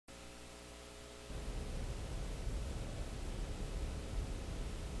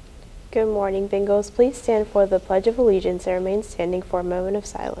Good morning, Bengals. Please stand for the Pledge of Allegiance and remain standing for a moment of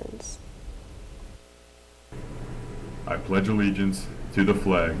silence. I pledge allegiance to the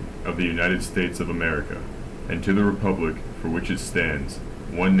flag of the United States of America and to the republic for which it stands,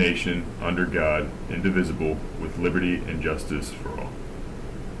 one nation, under God, indivisible, with liberty and justice for all.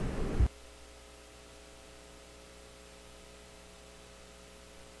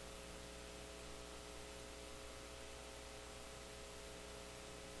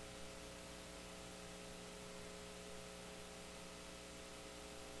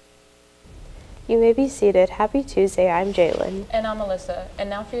 You may be seated. Happy Tuesday. I'm Jalen. And I'm Alyssa. And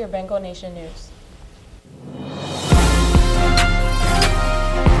now for your Bengal Nation news.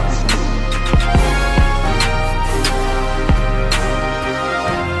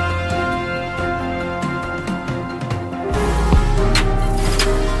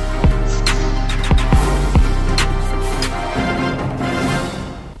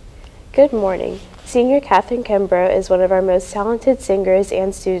 Good morning. Senior Catherine Kimbrough is one of our most talented singers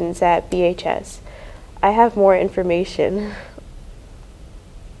and students at BHS. I have more information.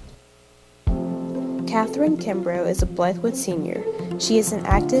 Catherine Kimbrough is a Blythewood senior. She is an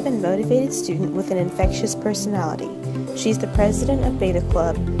active and motivated student with an infectious personality. She's the president of Beta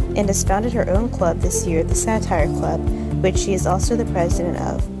Club and has founded her own club this year, the Satire Club, which she is also the president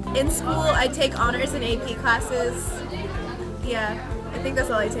of. In school, I take honors and AP classes. Yeah. I think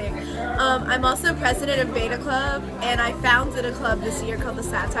that's all I take. I'm also president of Beta Club, and I founded a club this year called the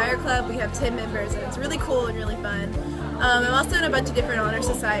Satire Club. We have 10 members, and it's really cool and really fun. I'm also in a bunch of different honor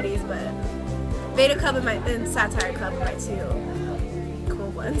societies, but Beta Club and Satire Club are my two cool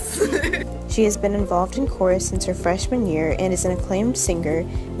ones. She has been involved in chorus since her freshman year and is an acclaimed singer,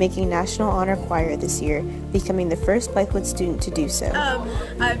 making National Honor Choir this year, becoming the first Blythewood student to do so.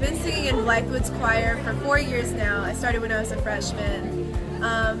 I've been singing in Blythewood's choir for 4 years now. I started when I was a freshman.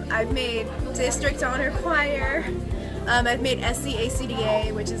 I've made District Honor Choir. I've made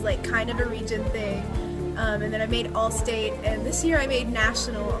SCACDA, which is like kind of a region thing. And then I made All-State, and this year I made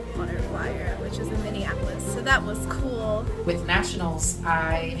National Honor Choir, which is in Minneapolis, so that was cool. With Nationals,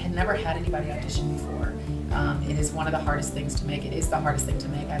 I had never had anybody audition before. It is one of the hardest things to make. It is the hardest thing to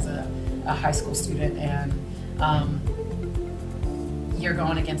make as a high school student, and you're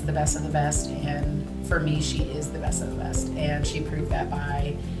going against the best of the best, and for me, she is the best of the best, and she proved that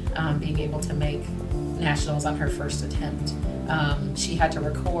by being able to make Nationals on her first attempt. She had to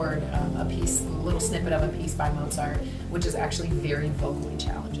record a little snippet of a piece by Mozart, which is actually very vocally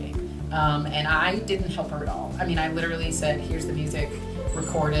challenging. And I didn't help her at all. I mean, I literally said, here's the music,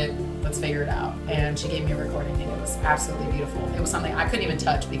 record it, let's figure it out. And she gave me a recording, and it was absolutely beautiful. It was something I couldn't even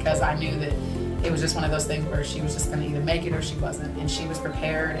touch because I knew that it was just one of those things where she was just going to either make it or she wasn't. And she was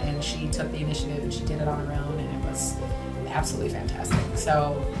prepared, and she took the initiative, and she did it on her own, and it was absolutely fantastic.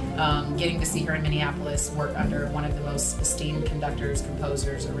 So getting to see her in Minneapolis work under one of the most esteemed conductors,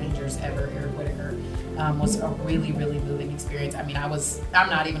 composers, arrangers ever, Eric Whitaker, was a really, really moving experience. I mean, I'm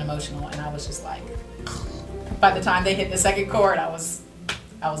not even emotional, and I was just like, by the time they hit the second chord, I was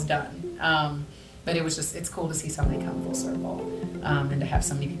done. But it was just, it's cool to see something come full circle, and to have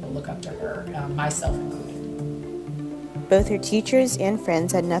so many people look up to her, myself included. Both her teachers and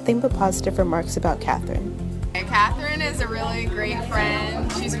friends had nothing but positive remarks about Catherine. Catherine is a really great friend.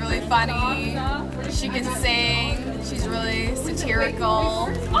 She's really funny. She can sing. She's really satirical.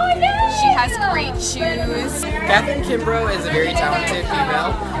 She has great shoes. Catherine Kimbrough is a very talented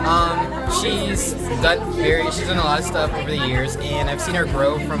female. She's done a lot of stuff over the years, and I've seen her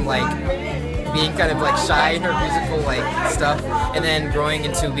grow from being kind of shy in her musical stuff, and then growing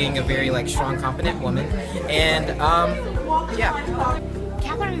into being a very strong, confident woman. And yeah.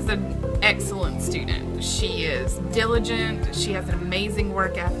 Catherine is an excellent student. She is diligent. She has an amazing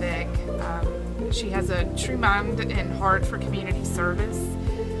work ethic. She has a true mind and heart for community service,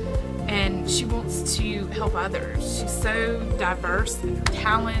 and she wants to help others. She's so diverse in her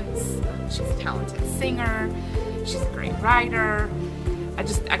talents. She's a talented singer. She's a great writer.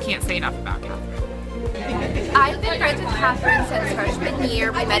 I can't say enough about Catherine. I've been friends with Catherine since freshman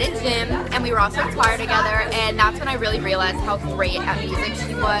year. We met in gym, and we were also in choir together, and that's when I really realized how great at music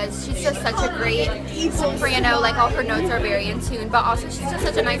she was. She's just such a great soprano, all her notes are very in tune, but also she's just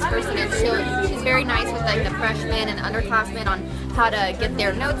such a nice person, and she's very nice with the freshmen and underclassmen on how to get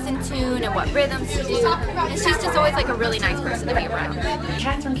their notes in tune and what rhythms to do, and she's just always a really nice person to be around.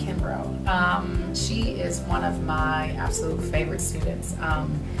 Catherine Kimbrough, she is one of my absolute favorite students,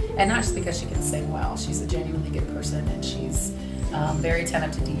 and not just because she can sing well. She's a genuinely good person, and she's very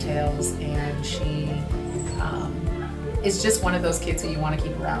attentive to details, and she is just one of those kids who you want to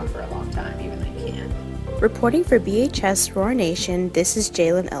keep around for a long time, even though you can't. Reporting for BHS Roar Nation, this is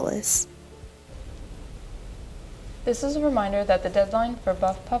Jalen Ellis. This is a reminder that the deadline for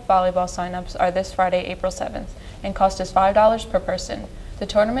Buff Puff volleyball signups are this Friday, April 7th, and cost is $5 per person. The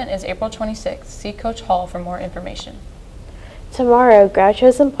tournament is April 26th. See Coach Hall for more information. Tomorrow,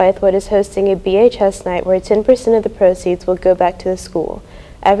 Groucho's in Blythewood is hosting a BHS night where 10% of the proceeds will go back to the school.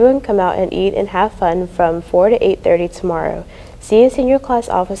 Everyone come out and eat and have fun from 4 to 8:30 tomorrow. See a senior class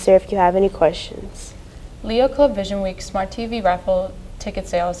officer if you have any questions. Leo Club Vision Week Smart TV raffle ticket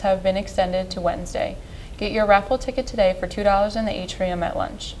sales have been extended to Wednesday. Get your raffle ticket today for $2 in the atrium at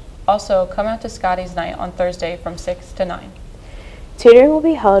lunch. Also, come out to Scotty's night on Thursday from 6 to 9. Tutoring will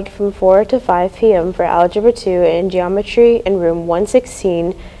be held from 4 to 5 p.m. for Algebra 2 and Geometry in Room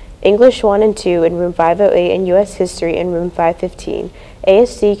 116, English 1 and 2 in Room 508, and U.S. History in Room 515.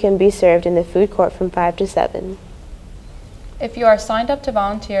 ASD can be served in the food court from 5 to 7. If you are signed up to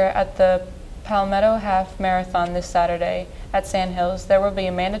volunteer at the Palmetto Half Marathon this Saturday at Sandhills, there will be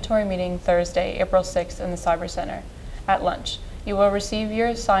a mandatory meeting Thursday, April 6th in the Cyber Center at lunch. You will receive your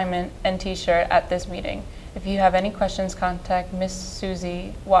assignment and t-shirt at this meeting. If you have any questions, contact Miss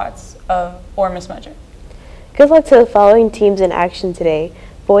Susie Watts or Miss Mudger. Good luck to the following teams in action today.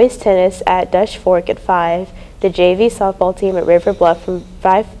 Boys tennis at Dutch Fork at 5, the JV softball team at River Bluff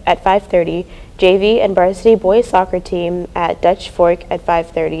at 5:30, JV and varsity boys soccer team at Dutch Fork at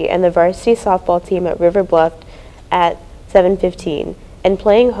 5:30, and the varsity softball team at River Bluff at 7:15. And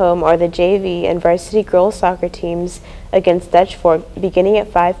playing home are the JV and varsity girls soccer teams against Dutch Fork beginning at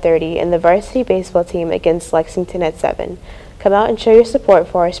 5:30, and the varsity baseball team against Lexington at 7. Come out and show your support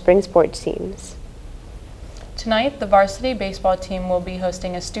for our spring sports teams. Tonight, the varsity baseball team will be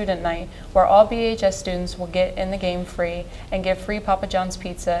hosting a student night where all BHS students will get in the game free and get free Papa John's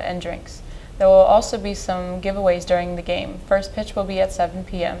pizza and drinks. There will also be some giveaways during the game. First pitch will be at 7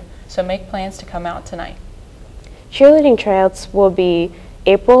 p.m., so make plans to come out tonight. Cheerleading tryouts will be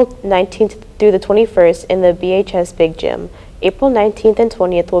April 19th through the 21st in the BHS Big Gym. April 19th and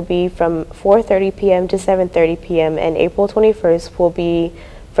 20th will be from 4:30 p.m. to 7:30 p.m. and April 21st will be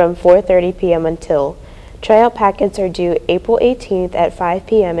from 4:30 p.m. until. Tryout packets are due April 18th at 5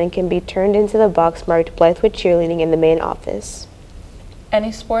 p.m. and can be turned into the box marked Blythewood Cheerleading in the main office.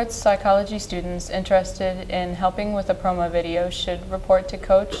 Any sports psychology students interested in helping with a promo video should report to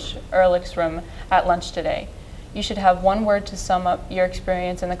Coach Ehrlich's room at lunch today. You should have one word to sum up your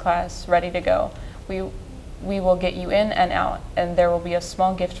experience in the class ready to go. We will get you in and out, and there will be a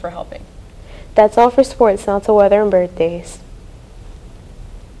small gift for helping. That's all for sports. Now to weather and birthdays.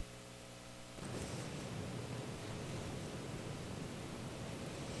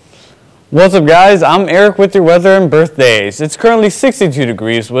 What's up, guys? I'm Eric with your weather and birthdays. It's currently 62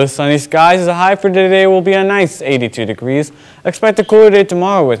 degrees with sunny skies. The high for today will be a nice 82 degrees. Expect a cooler day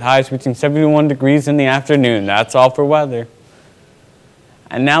tomorrow with highs reaching 71 degrees in the afternoon. That's all for weather.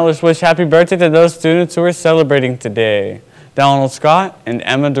 And now let's wish happy birthday to those students who are celebrating today. Donald Scott and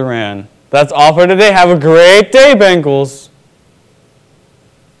Emma Duran. That's all for today. Have a great day, Bengals.